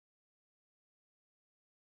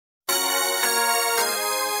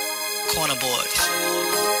Corner Boys.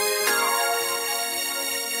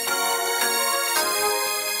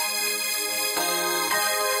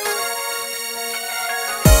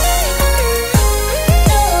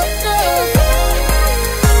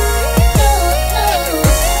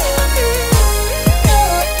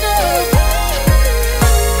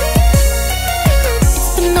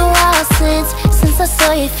 Since I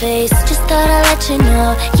saw your face, just thought I'd let you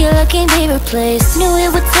know you're looking to be replaced. Knew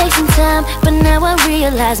it would take some time, but now I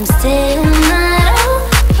realize I'm still not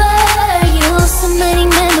over you. So many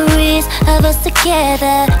memories of us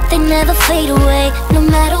together, they never fade away, no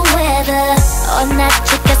matter whether or not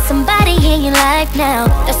you got somebody in your life now.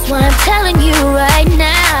 That's why I'm telling you right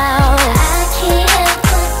now, I can't help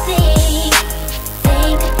but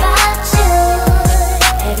think about you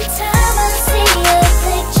every time I see your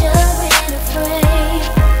picture in a frame.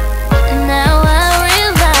 Now I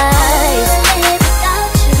realize I live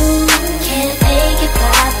without you, can't make it by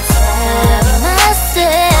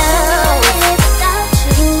myself. I live without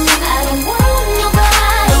you, I don't want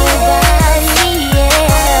nobody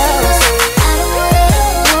else. I don't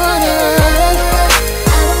wanna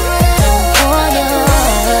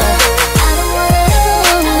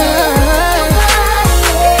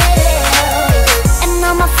And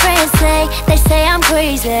all my friends they say I'm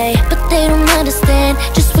crazy, but they don't understand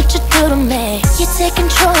just what you do to me. You take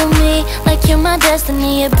control of me like you're my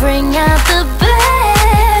destiny. You bring out the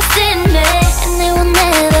best in me, and there will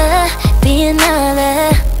never be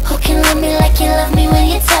another who can love me like you love me when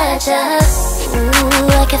you touch us. Ooh,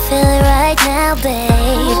 I can feel it right now,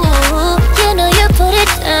 babe. Ooh, you know you put it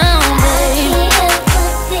down, babe. I can't help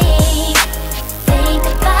but think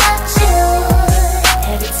about you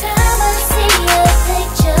every time I see your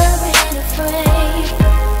picture in a frame.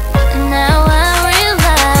 Now I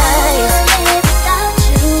realize I live without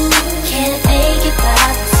you, can't make it by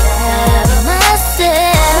myself.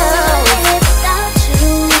 I live without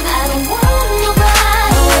you, I don't want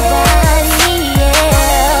nobody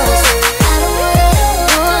else. I don't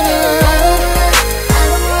wanna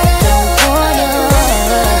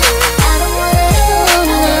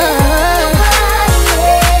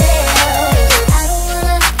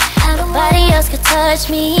nobody else could touch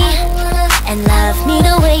me and love me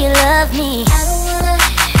the way you love me.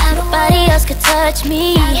 Nobody else could touch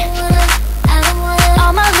me